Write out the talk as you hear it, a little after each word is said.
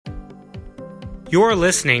You're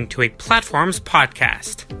listening to a Platforms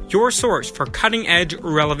podcast, your source for cutting-edge,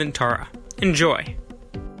 relevant Torah. Enjoy.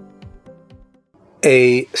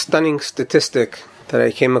 A stunning statistic that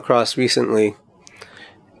I came across recently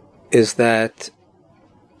is that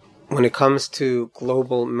when it comes to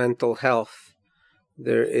global mental health,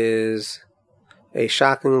 there is a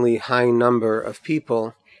shockingly high number of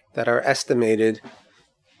people that are estimated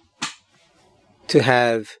to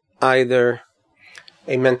have either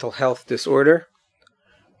a mental health disorder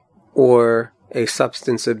or a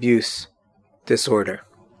substance abuse disorder.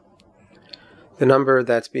 The number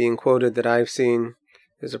that's being quoted that I've seen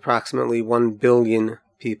is approximately 1 billion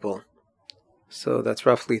people. So that's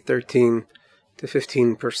roughly 13 to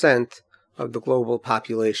 15% of the global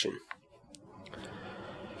population.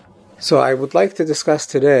 So I would like to discuss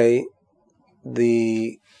today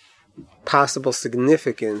the possible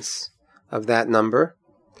significance of that number,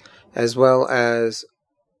 as well as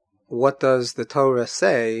what does the Torah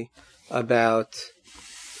say about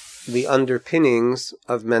the underpinnings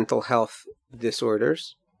of mental health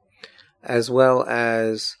disorders, as well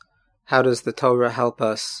as how does the Torah help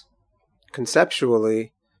us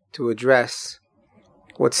conceptually to address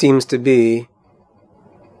what seems to be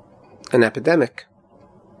an epidemic.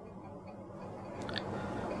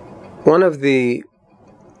 One of the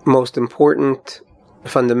most important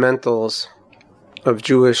fundamentals of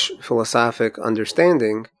Jewish philosophic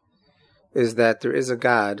understanding is that there is a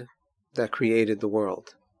God that created the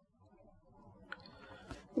world.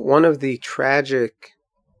 One of the tragic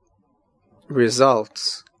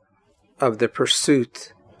results of the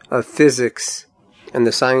pursuit of physics and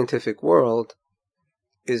the scientific world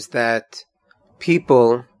is that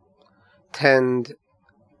people tend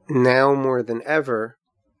now more than ever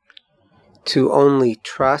to only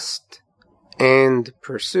trust and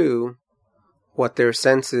pursue what their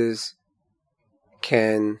senses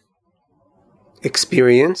can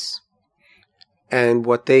experience and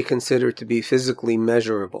what they consider to be physically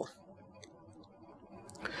measurable.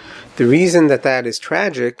 The reason that that is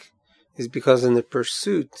tragic is because in the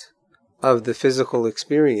pursuit of the physical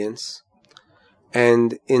experience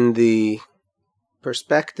and in the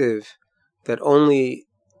perspective that only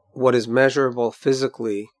what is measurable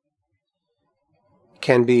physically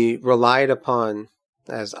can be relied upon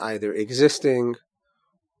as either existing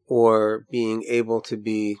or being able to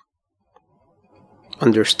be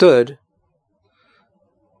understood,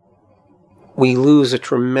 we lose a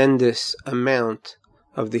tremendous amount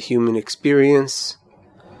of the human experience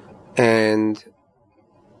and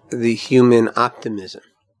the human optimism.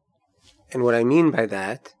 And what I mean by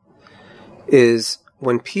that is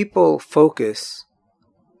when people focus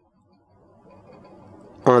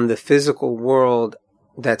on the physical world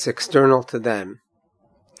that's external to them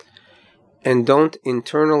and don't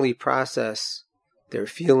internally process their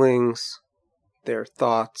feelings, their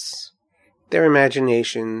thoughts, their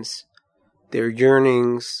imaginations, their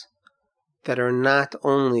yearnings that are not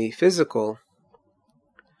only physical,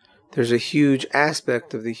 there's a huge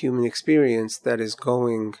aspect of the human experience that is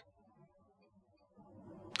going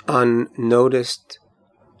unnoticed,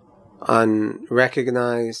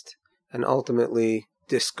 unrecognized, and ultimately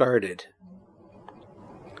discarded.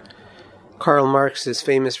 Karl Marx is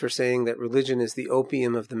famous for saying that religion is the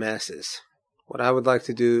opium of the masses. What I would like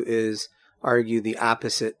to do is argue the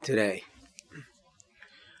opposite today.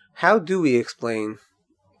 How do we explain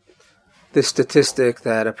the statistic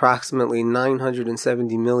that approximately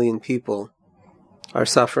 970 million people are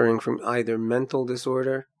suffering from either mental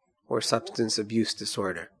disorder or substance abuse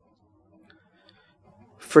disorder?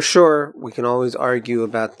 For sure, we can always argue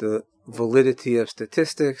about the validity of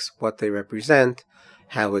statistics, what they represent,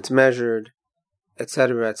 how it's measured,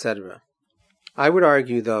 etc., etc. I would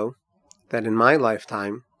argue, though, that in my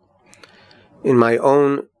lifetime, in my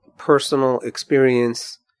own personal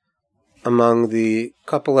experience among the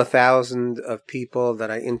couple of thousand of people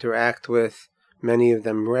that I interact with, many of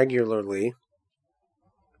them regularly,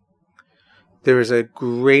 there is a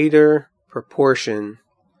greater proportion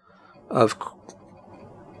of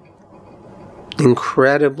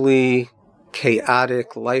incredibly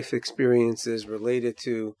chaotic life experiences related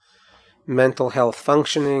to mental health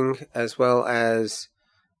functioning as well as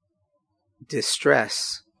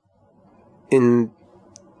distress in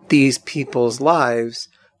these people's lives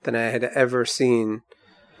than I had ever seen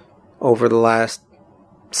over the last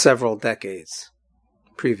several decades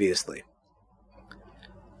previously.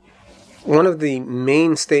 One of the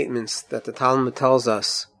main statements that the Talmud tells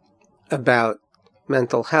us about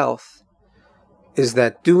mental health is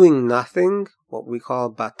that doing nothing, what we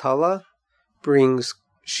call batala, brings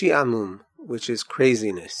shi'amum, which is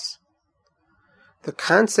craziness. The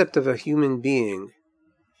concept of a human being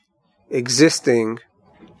existing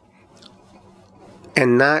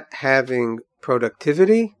and not having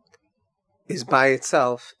productivity is by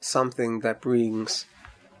itself something that brings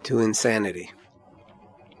to insanity.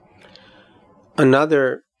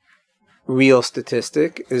 Another real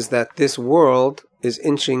statistic is that this world is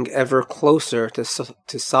inching ever closer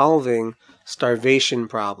to solving starvation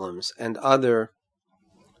problems and other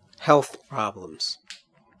health problems.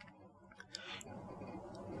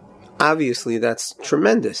 Obviously, that's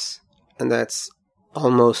tremendous, and that's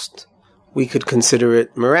almost, we could consider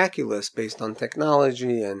it miraculous based on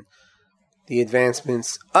technology and the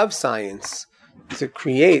advancements of science to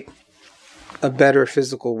create a better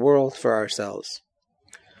physical world for ourselves.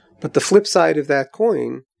 But the flip side of that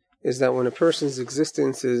coin is that when a person's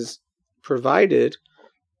existence is provided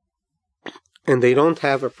and they don't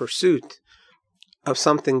have a pursuit of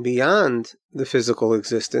something beyond the physical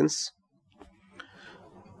existence,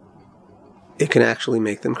 it can actually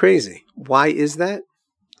make them crazy. Why is that?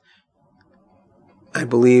 I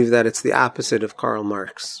believe that it's the opposite of Karl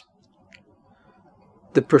Marx.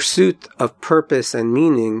 The pursuit of purpose and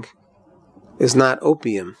meaning is not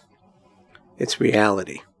opium, it's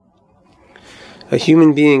reality. A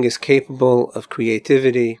human being is capable of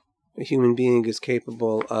creativity. A human being is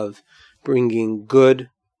capable of bringing good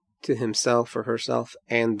to himself or herself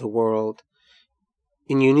and the world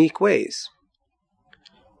in unique ways.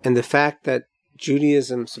 And the fact that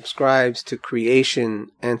Judaism subscribes to creation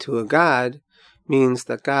and to a God means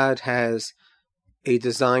that God has a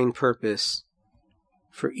design purpose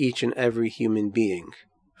for each and every human being,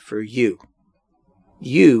 for you.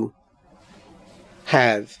 You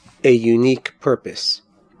have a unique purpose.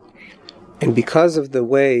 And because of the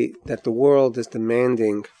way that the world is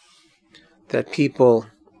demanding that people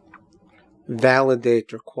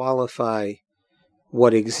validate or qualify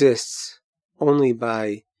what exists only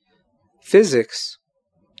by physics,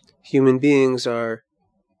 human beings are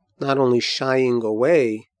not only shying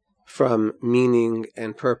away from meaning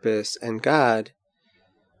and purpose and God,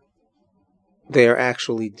 they are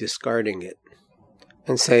actually discarding it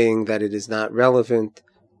and saying that it is not relevant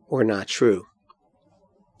or not true.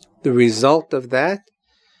 The result of that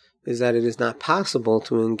is that it is not possible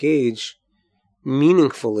to engage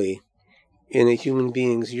meaningfully in a human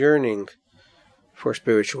being's yearning for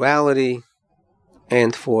spirituality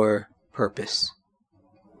and for purpose.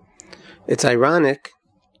 It's ironic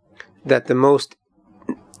that the most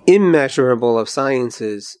immeasurable of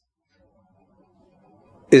sciences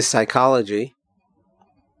is psychology,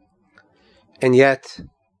 and yet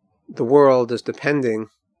the world is depending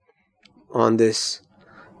on this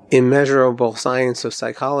immeasurable science of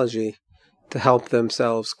psychology to help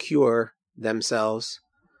themselves cure themselves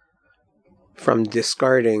from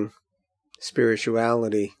discarding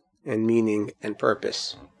spirituality and meaning and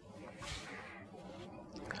purpose.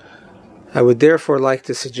 I would therefore like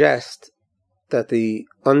to suggest that the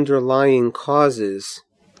underlying causes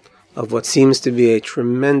of what seems to be a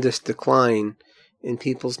tremendous decline in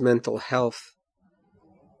people's mental health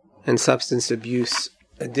and substance abuse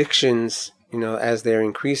addictions, as they're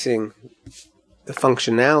increasing, the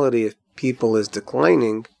functionality of people is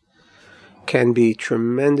declining, can be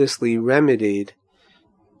tremendously remedied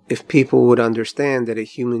if people would understand that a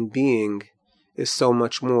human being is so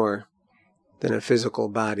much more than a physical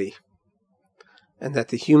body, and that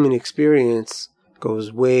the human experience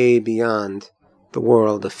goes way beyond the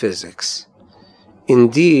world of physics.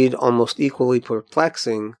 Indeed, almost equally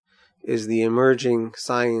perplexing is the emerging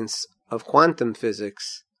science of quantum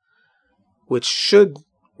physics, which should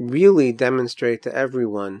really demonstrate to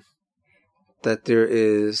everyone that there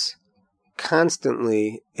is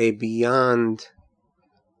constantly a beyond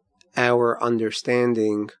our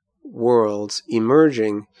understanding worlds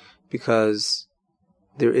emerging, because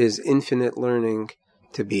there is infinite learning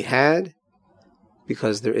to be had,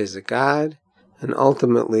 because there is a God, and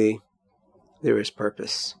ultimately there is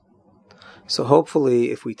purpose. So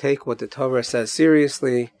hopefully, if we take what the Torah says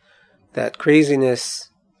seriously, that craziness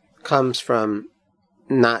comes from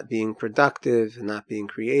not being productive, and not being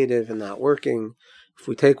creative, and not working. If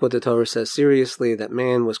we take what the Torah says seriously, that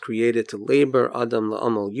man was created to labor, Adam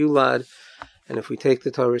la'amal yulad, and if we take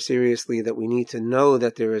the Torah seriously, that we need to know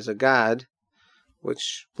that there is a God,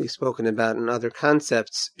 which we've spoken about in other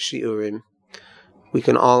concepts, shiurim, we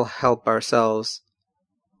can all help ourselves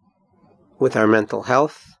with our mental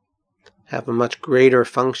health, have a much greater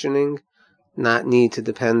functioning, not need to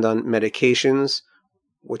depend on medications,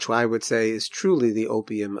 which I would say is truly the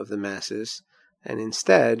opium of the masses, and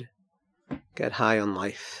instead get high on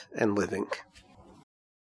life and living.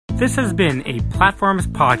 This has been a Platforms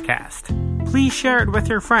podcast. please share it with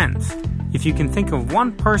your friends. If you can think of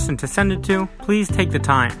one person to send it to, please take the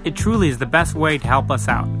time. It truly is the best way to help us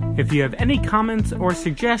out. If you have any comments or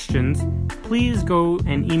suggestions, please go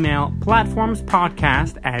and email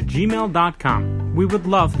platformspodcast@gmail.com. We would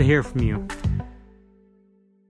love to hear from you.